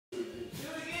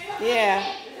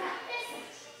Yeah.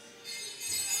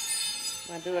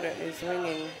 My daughter is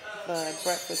ringing the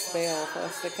breakfast bell for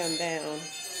us to come down.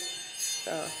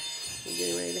 So we're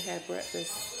getting ready to have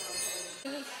breakfast.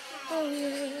 Oh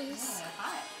yes.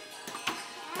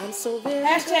 I'm so very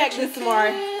Hashtag this tomorrow.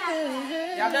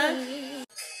 Y'all done?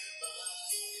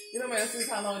 You know, man, see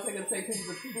how long it takes to take pictures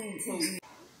of food so we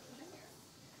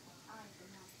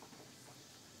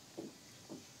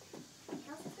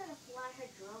Kelsey's gonna fly her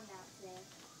drone out today.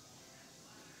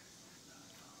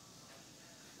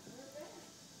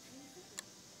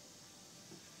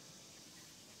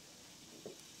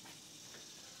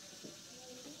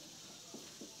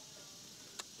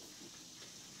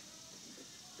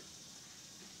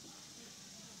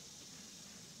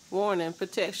 warning,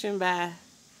 protection by,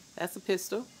 that's a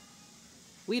pistol.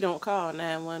 We don't call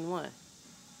 911.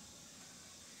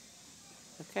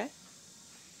 Okay?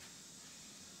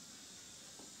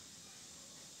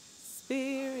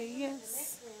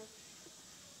 Experience.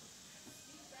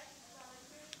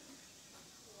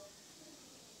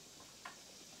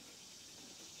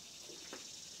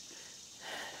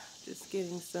 Just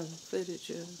getting some footage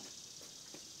of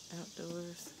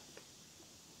outdoors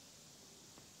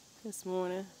this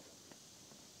morning.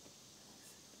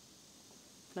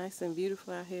 Nice and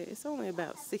beautiful out here. It's only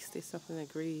about 60 something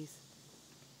degrees.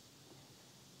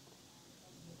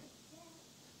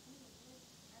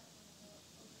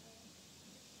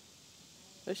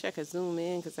 Wish I could zoom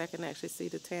in because I can actually see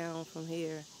the town from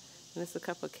here. And there's a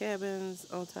couple of cabins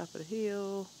on top of the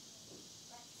hill.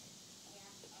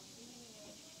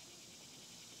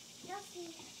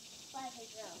 Kelsey, fly her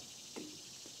drone.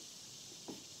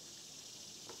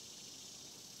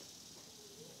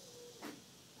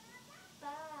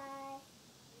 Bye.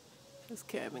 This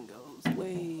cabin goes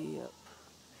way up.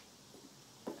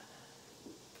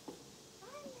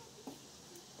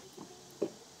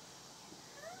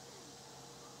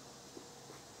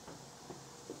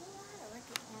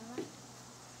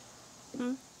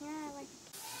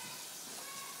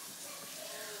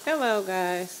 Hello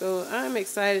guys, so I'm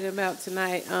excited about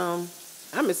tonight. I've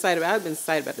been excited about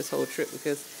this whole trip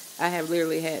because I have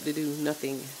literally had to do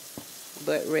nothing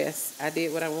but rest. I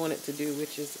did what I wanted to do,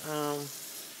 which is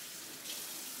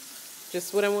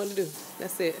just what I wanted to do.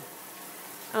 That's it.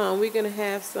 We're gonna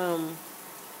have some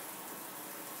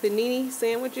panini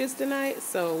sandwiches tonight.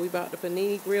 So we bought the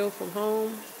panini grill from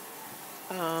home.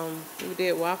 We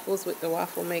did waffles with the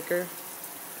waffle maker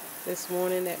this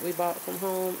morning that we bought from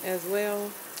home as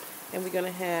well. And we're going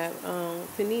to have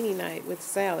panini night with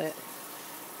salad.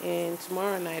 And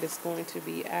tomorrow night is going to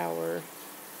be our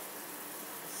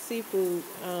seafood.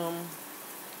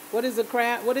 What is a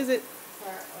crab? What is it?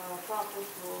 Crawfish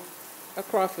roll. A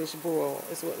crawfish boil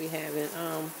is what we have.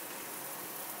 And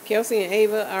Kelsey and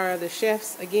Ava are the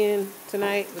chefs again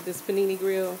tonight with this panini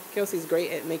grill. Kelsey's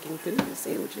great at making panini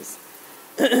sandwiches.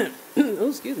 Oh,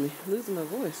 excuse me, I'm losing my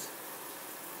voice.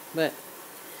 But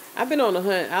I've been on the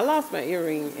hunt. I lost my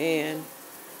earring, and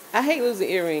I hate losing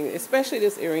earrings, especially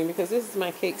this earring, because this is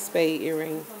my Kate Spade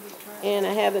earring. And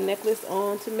I have the necklace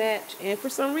on to match, and for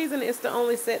some reason, it's the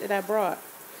only set that I brought.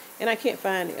 And I can't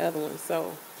find the other one,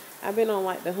 so I've been on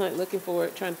like the hunt looking for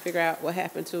it, trying to figure out what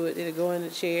happened to it. Did it go in the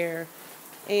chair?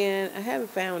 And I haven't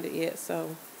found it yet,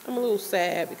 so I'm a little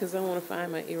sad because I want to find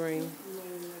my earring.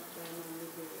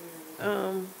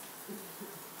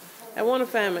 I want to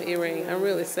find my earring. I'm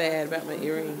really sad about my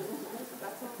earring,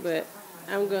 but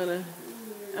I'm gonna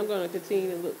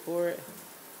continue to look for it.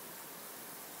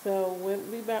 So we'll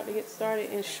be about to get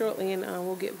started in shortly, and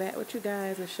we'll get back with you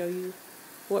guys and show you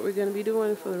what we're gonna be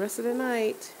doing for the rest of the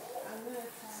night.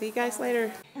 See you guys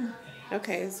later.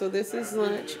 Okay, so this is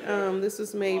lunch. This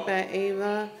was made by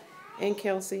Ava and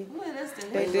Kelsey.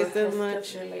 They did the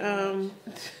lunch.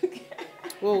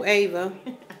 Well, Ava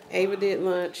did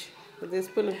lunch. But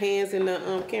just putting hands in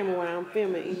the camera while I'm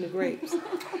filming, eating the grapes.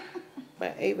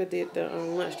 But Ava did the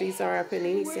lunch. These are our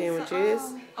panini sandwiches.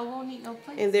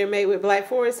 And they're made with Black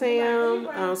Forest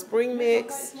ham, spring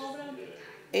mix,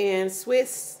 and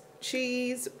Swiss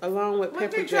cheese, along with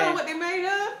pepper jack. What they made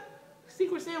of?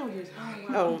 Secret sandwiches.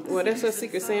 Oh, well, that's a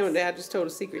secret sandwich that I just told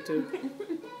a secret to.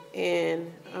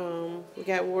 And we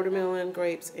got watermelon,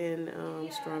 grapes, and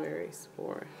strawberries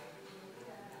for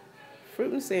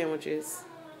fruit and sandwiches.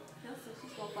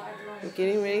 We're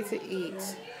getting ready to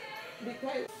eat.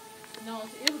 No,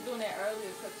 it was doing that earlier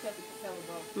because Chelsea could tell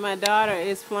about. My daughter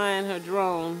is flying her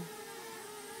drone.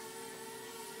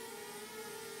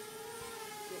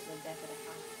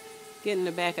 Get in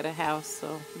the back of the house,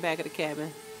 so the back of the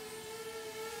cabin.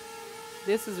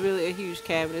 This is really a huge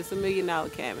cabin. It's $1 million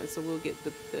cabin, so we'll get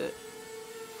the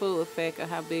full effect of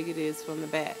how big it is from the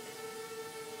back.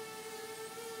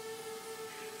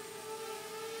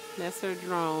 That's her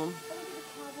drone.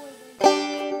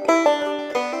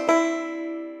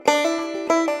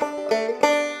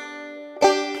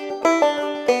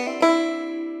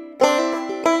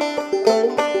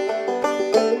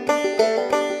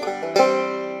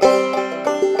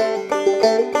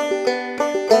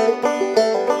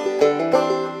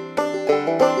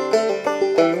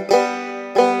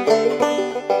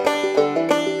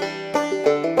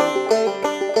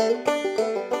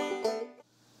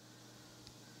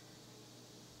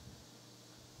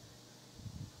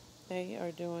 They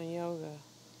are doing yoga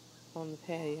on the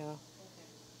patio.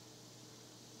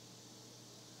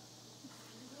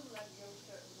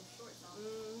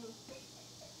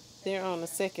 They're on the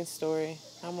second story.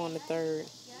 I'm on the third,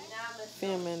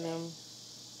 filming them.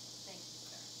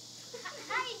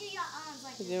 How do you do your arms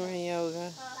like They're doing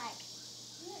yoga.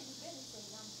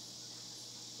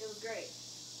 It was great.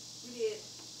 We did.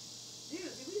 Did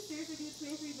we seriously do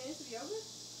 23 minutes of yoga?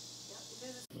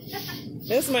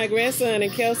 This is my grandson,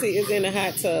 and Kelsey is in the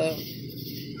hot tub.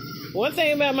 One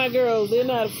thing about my girls, they're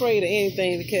not afraid of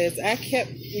anything, because I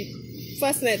kept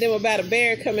fussing at them about a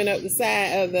bear coming up the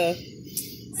side of the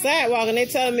sidewalk, and they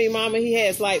telling me, Mama, he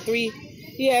has like three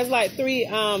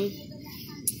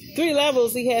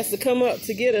levels he has to come up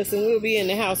to get us, and we'll be in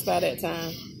the house by that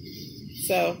time.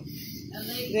 So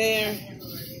they're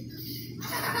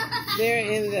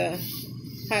in the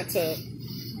hot tub.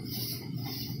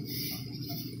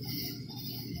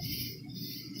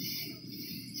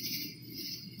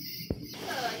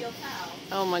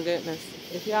 Oh my goodness.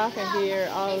 If y'all can hear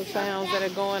all the sounds that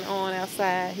are going on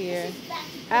outside here.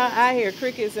 I hear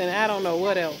crickets and I don't know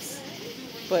what else.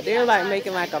 But they're like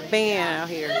making like a band out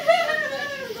here.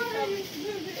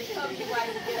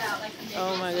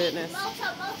 Oh my goodness.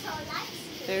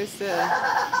 There's the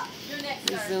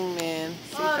zoom in.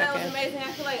 See if I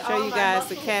can show you guys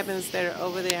the cabins that are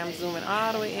over there. I'm zooming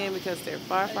all the way in because they're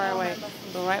far, far away.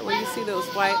 But right where you see those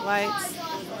white lights,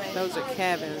 those are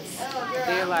cabins.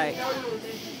 They're like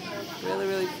really,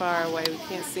 really far away. We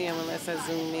can't see them unless I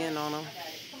zoom in on them.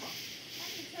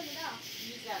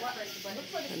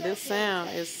 And this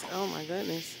sound is, oh my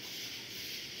goodness.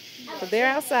 But they're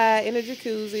outside in the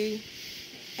jacuzzi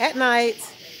at night,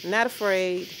 not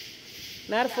afraid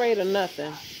of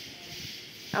nothing.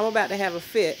 I'm about to have a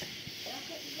fit.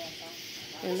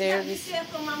 And they're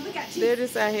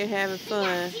just out here having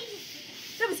fun.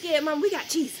 Don't be scared, Mom. We got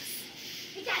Jesus.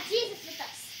 We got Jesus with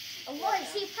us. Oh, Lord,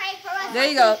 He prayed for us. There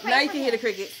you go. Now you can hear the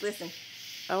crickets. Listen.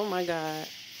 Oh my God.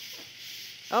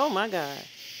 Oh my God.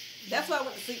 That's why I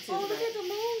went to sleep too. Oh, look at the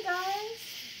moon, guys.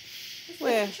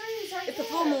 Where? It's a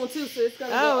full moon too, so it's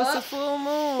gonna go Oh, up. it's a full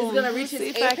moon. It's gonna reach its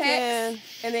apex,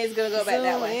 and then it's gonna go back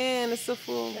that way. It's a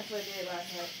full. That's what it did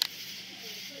last night.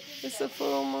 It's a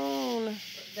full moon.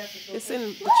 That's It's in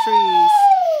the trees.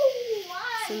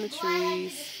 It's in the Why did you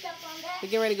trees. just step on that? We're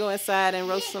getting ready to go inside and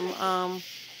roast some,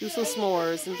 do some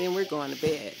s'mores, and then we're going to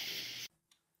bed.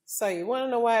 So you want to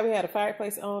know why we had a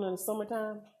fireplace on in the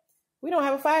summertime? We don't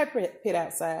have a fire pit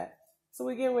outside. So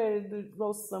we're getting ready to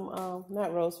roast some,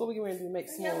 not roast, what we getting ready to do? Make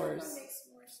s'mores.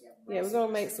 Yeah, we're going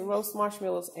to make some roast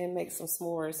marshmallows and make some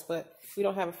s'mores, but we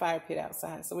don't have a fire pit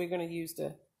outside. So we're going to use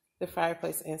the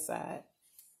fireplace inside.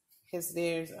 Because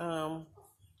there's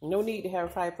no need to have a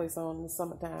fireplace on in the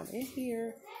summertime in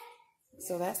here.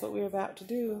 So that's what we're about to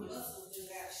do.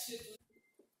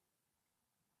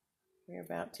 We're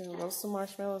about to roast some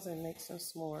marshmallows and make some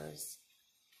s'mores.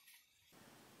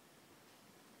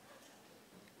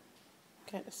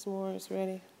 Got the s'mores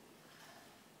ready.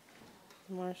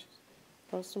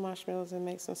 Roast some marshmallows and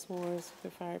make some s'mores with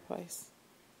the fireplace.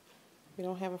 We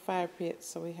don't have a fire pit,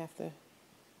 so we have to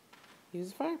use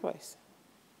the fireplace.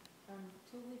 I'm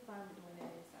totally fine with doing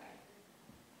that inside.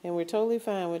 And we're totally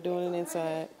fine with doing it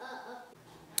inside.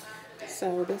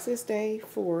 So this is day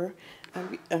 4.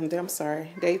 I'm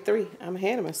sorry, day 3. I'm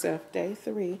ahead of myself. Day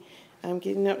 3. I'm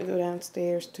getting up to go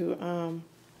downstairs to,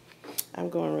 I'm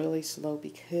going really slow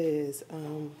because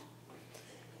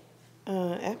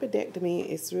appendectomy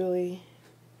is really,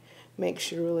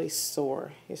 makes you really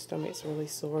sore. Your stomach's really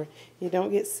sore. You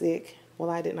don't get sick. Well,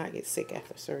 I did not get sick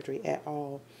after surgery at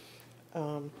all.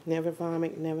 Never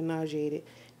vomit, never nauseated,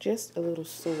 just a little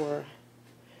sore.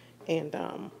 And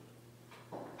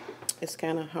it's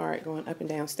kind of hard going up and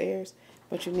down stairs,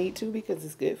 but you need to because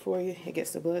it's good for you. It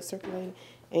gets the blood circulating,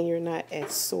 and you're not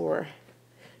as sore.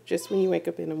 Just when you wake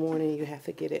up in the morning, you have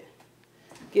to get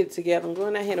it together. I'm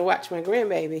going out here to watch my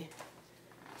grandbaby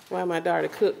while my daughter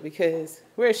cook because,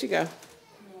 where'd she go?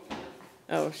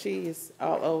 Oh, she is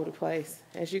all over the place.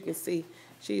 As you can see,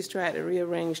 she's tried to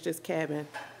rearrange this cabin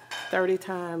 30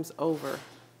 times over.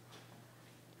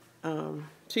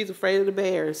 She's afraid of the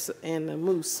bears and the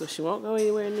moose, so she won't go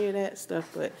anywhere near that stuff.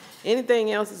 But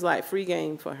anything else is like free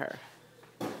game for her.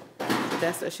 So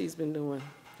that's what she's been doing,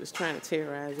 just trying to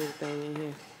terrorize everything in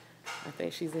here. I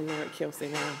think she's in there with Kelsey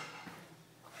now.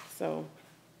 So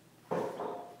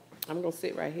I'm going to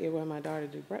sit right here while my daughter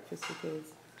do breakfast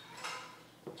because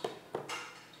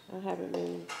I haven't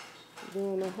been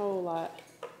doing a whole lot.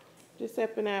 Just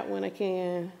helping out when I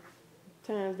can.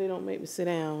 Times they don't make me sit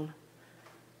down,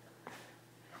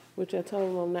 which I told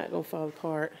them I'm not going to fall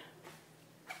apart.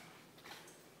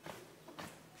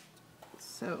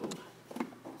 So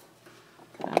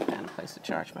I found a place to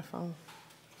charge my phone.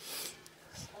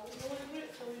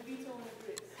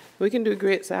 We can do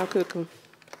grits. I'll cook them.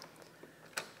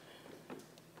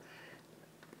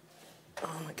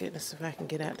 Oh my goodness, if I can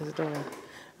get out this door.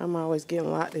 I'm always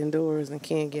getting locked indoors and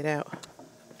can't get out.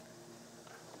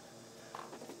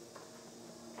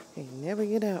 Can't never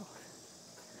get out.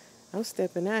 I'm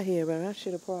stepping out here, but I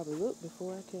should have probably looked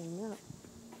before I came out.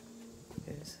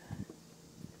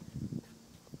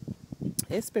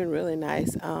 It's been really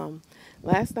nice.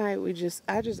 Last night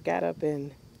I just got up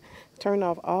and turned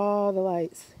off all the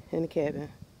lights in the cabin,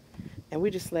 and we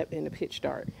just slept in the pitch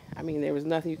dark. I mean, there was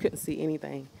nothing, you couldn't see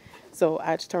anything. So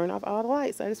I just turned off all the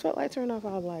lights. I just felt like turning off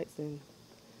all the lights, and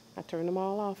I turned them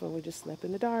all off, and we just slept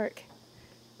in the dark.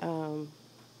 And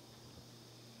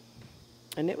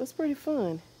it was pretty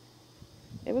fun.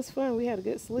 It was fun. We had a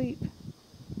good sleep.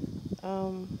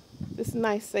 This is a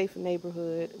nice, safe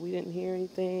neighborhood. We didn't hear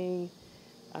anything.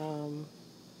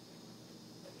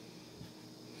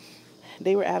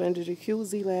 They were out in the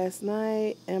jacuzzi last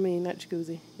night. I mean, not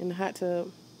jacuzzi, in the hot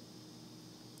tub.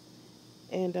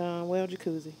 And, well,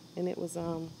 jacuzzi. And it was,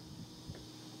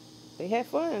 they had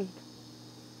fun.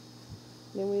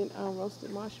 Then we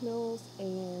roasted marshmallows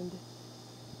and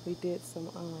we did some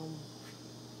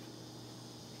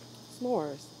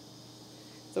s'mores.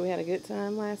 So we had a good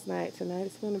time last night. Tonight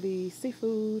it's going to be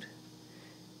seafood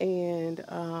and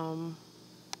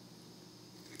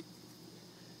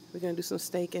we're going to do some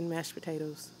steak and mashed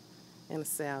potatoes and a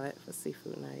salad for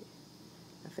seafood night.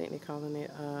 I think they're calling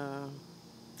it,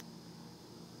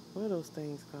 what are those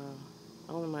things called?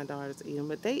 Only my daughters eat them,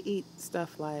 but they eat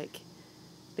stuff like,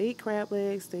 they eat crab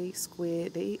legs, they eat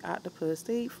squid, they eat octopus,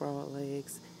 they eat frog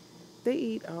legs. They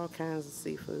eat all kinds of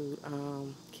seafood.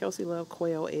 Kelsey loves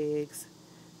quail eggs,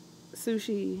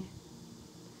 sushi,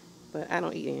 but I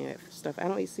don't eat any of that stuff. I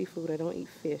don't eat seafood, I don't eat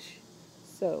fish.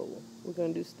 So we're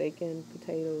going to do steak and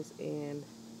potatoes and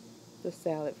the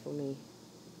salad for me.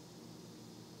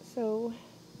 So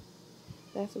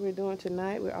that's what we're doing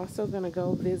tonight. We're also going to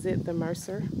go visit the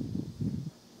Mercer,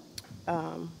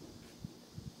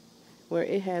 where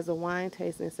it has a wine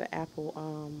tasting. It's an apple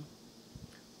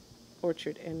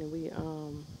orchard, and we're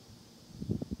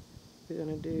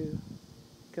going to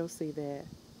go see that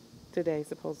today,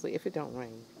 supposedly, if it don't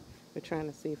rain. We're trying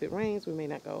to see if it rains, we may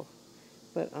not go.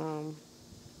 But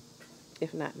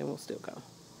if not, then we'll still go.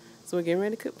 So we're getting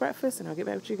ready to cook breakfast, and I'll get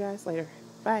back with you guys later.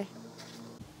 Bye.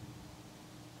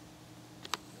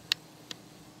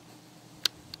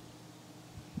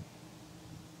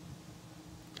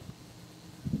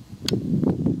 I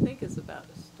think it's about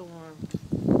to storm,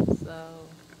 so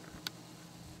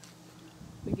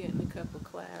we're getting a couple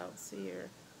clouds here.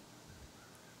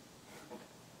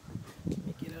 Let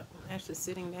me get up. I'm actually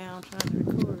sitting down trying to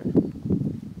record. I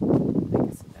think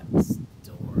it's about to storm.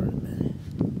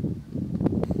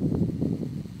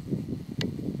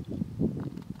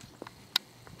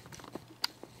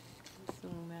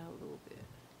 Zoom out a little bit.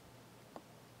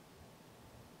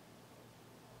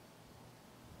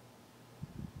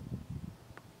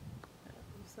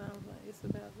 Sounds like it's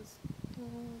about to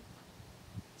storm.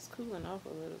 It's cooling off a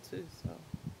little too, so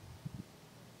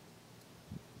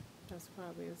that's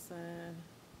probably a sign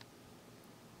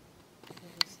of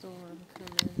a storm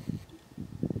coming.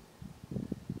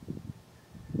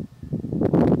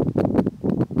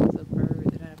 There's a bird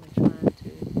that I've been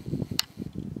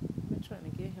trying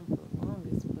to get him for the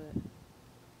longest, but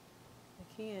I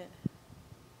can't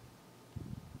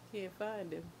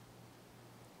find him.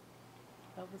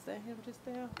 Oh, was that him just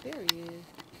now? There he is. There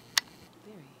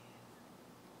he is.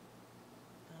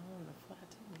 I don't want to fly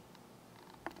to me.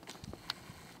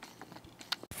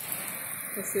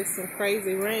 This is some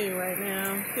crazy rain right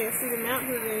now. Can't see the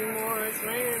mountains anymore. It's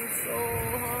raining so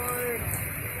hard.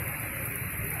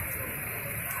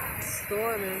 It's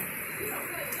storming.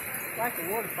 It's like a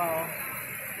waterfall.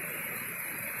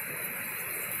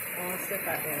 I want to step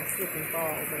out there and slip and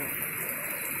fall, but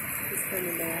it's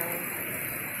coming down.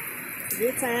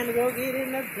 Good time to go get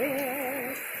in the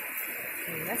bed.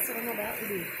 And that's what I'm about to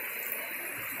do.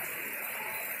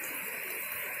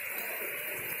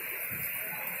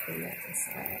 And that's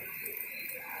inside.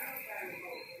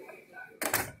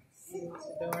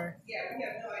 The door.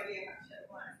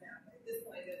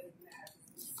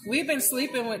 We've been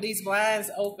sleeping with these blinds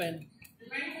open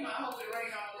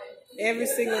every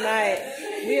single night.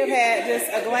 We have had just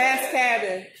a glass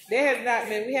cabin. There has not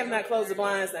been. We have not closed the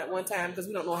blinds that one time because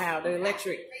we don't know how. They're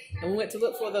electric, and we went to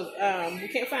look for the. We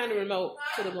can't find the remote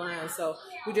to the blinds, so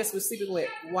we just were sleeping with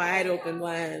wide open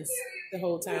blinds the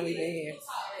whole time we've been here.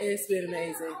 It's been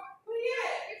amazing.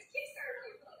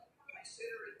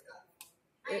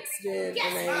 It's been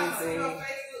amazing.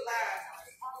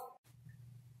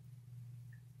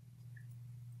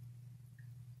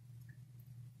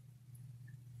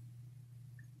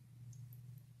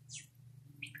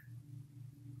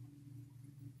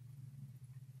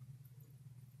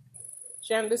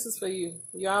 Shannon, this is for you.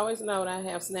 You always know that I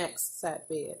have snacks beside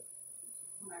bed.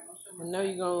 I know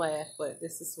you're going to laugh, but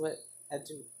this is what I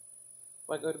do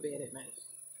before I go to bed at night.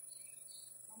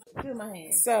 Feel my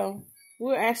hand. So,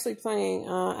 we're actually playing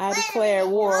I Declare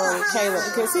War with Caleb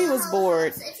because he was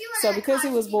bored. So, because he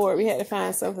was bored, we had to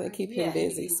find something to keep him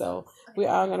busy. So, we're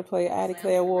all going to play I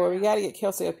Declare War. We got to get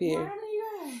Kelsey up here.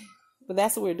 But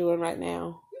that's what we're doing right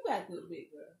now. You got good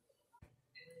big girl.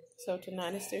 So,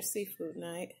 tonight is their seafood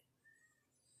night.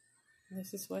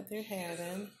 This is what they're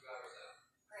having.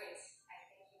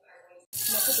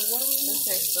 Now put the water in.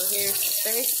 Okay, so here's the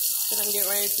steak that I'm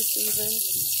getting ready to season.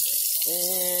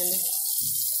 And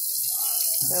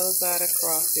those are the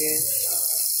crawfish.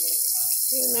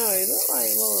 You know, they look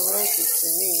like little roaches to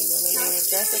me, but I mean,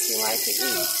 if that's what you like to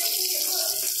eat.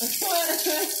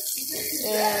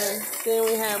 And then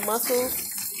we have mussels.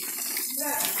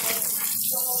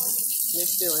 They're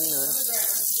still in the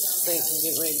sink and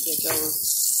getting ready to get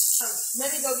those. Let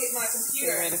me go get my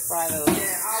computer. Get ready to fry those.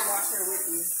 Yeah, I'll watch her with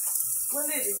you. What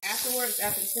is it? Afterwards,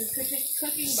 after it's been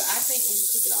cooking, but I think when you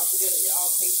cook it all together, it all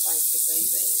tastes like the same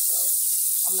thing. So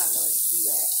I'm not going to do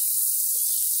that.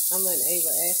 I'm letting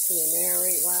Ava actually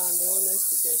narrate while I'm doing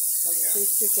this because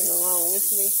she's cooking along with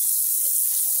me.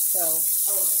 So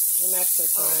I'm actually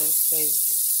trying to think.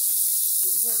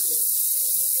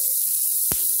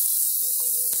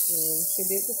 And she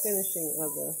did the finishing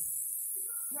of the.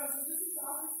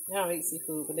 I don't eat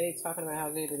seafood, but they talking about how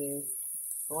good it is.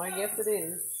 So I guess it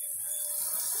is.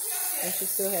 And she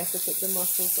still has to put the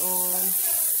mussels on.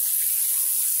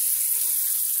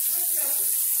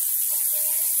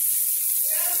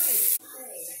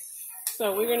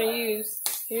 So we're gonna use.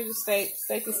 Here's the steak.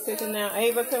 Steak is cooking now.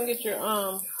 Ava, come get your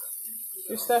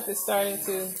stuff is starting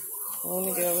to. Let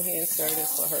me get over here and stir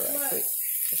this for her right quick.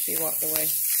 So she walked away,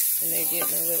 and they're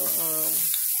getting a little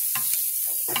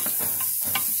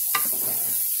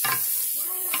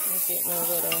They're getting a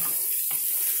little.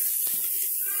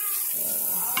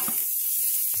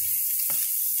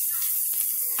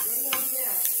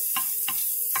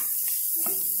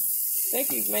 I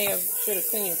think you should have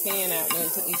cleaned your pan out and then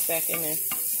put these back in there.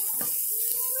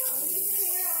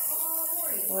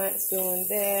 Well, that's doing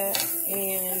that,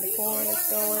 and the corn is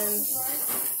going.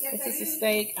 This is the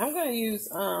steak. I'm gonna use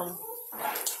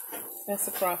that's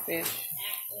the crawfish.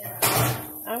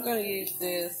 I'm gonna use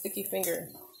this sticky finger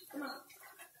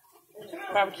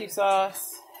barbecue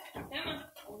sauce.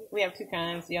 We have two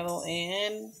kinds, yellow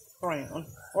and brown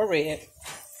or red.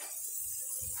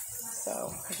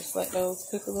 So I just let those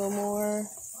cook a little more.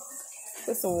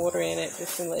 Put some water in it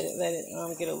just to let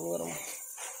it get a little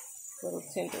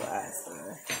tenderized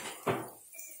there.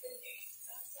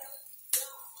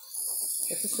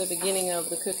 This is the beginning of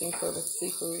the cooking for the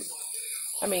seafood.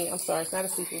 I mean, I'm sorry, it's not a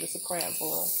seafood, it's a crab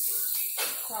boil.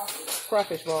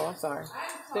 Crawfish boil, I'm sorry.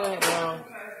 Still had it wrong.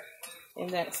 And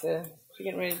that's she's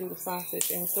getting ready to do the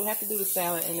sausage. And we still have to do the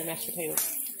salad and the mashed potatoes.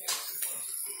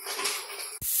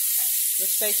 The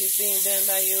steak is being done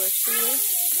by yours truly.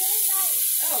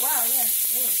 Oh, wow, yeah.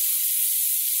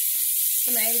 It's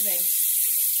amazing.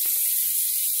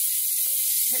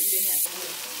 I heard you didn't have to do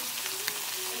it.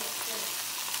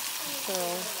 So,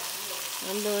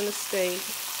 I'm doing the steak.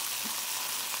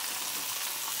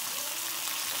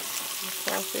 The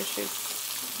crawfish is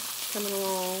coming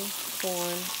along.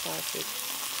 Corn, sausage.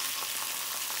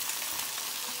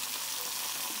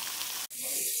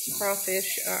 Crawfish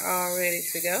are all ready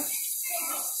to go.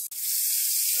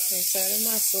 Inside the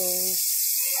mussels.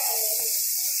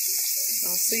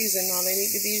 All seasoned. All they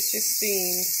need to be is just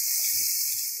steamed.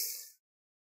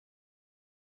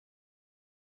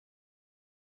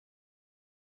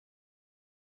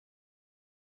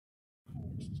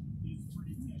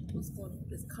 What's going on with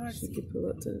this car? She can pull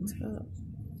up to the top.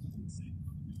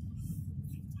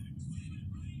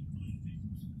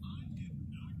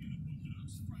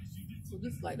 So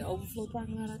this is like the overflow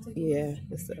parking lot I take? Yeah,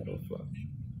 it's the overflow.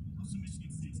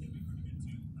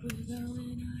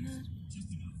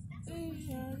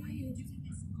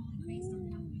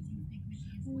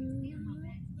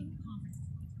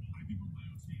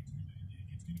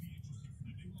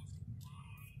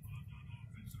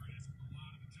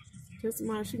 Tell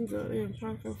somebody she can go up there and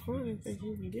park up front and think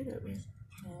you can get up there.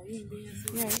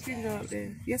 Yeah, you can go up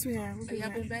there. Yes, we have. Y'all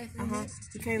been back?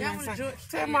 We came Y'all last wanna time. join-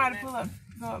 Tell somebody to pull up.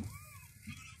 Go up.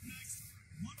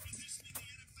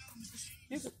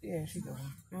 Yeah, she going.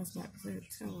 I was about to say,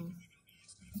 tell her.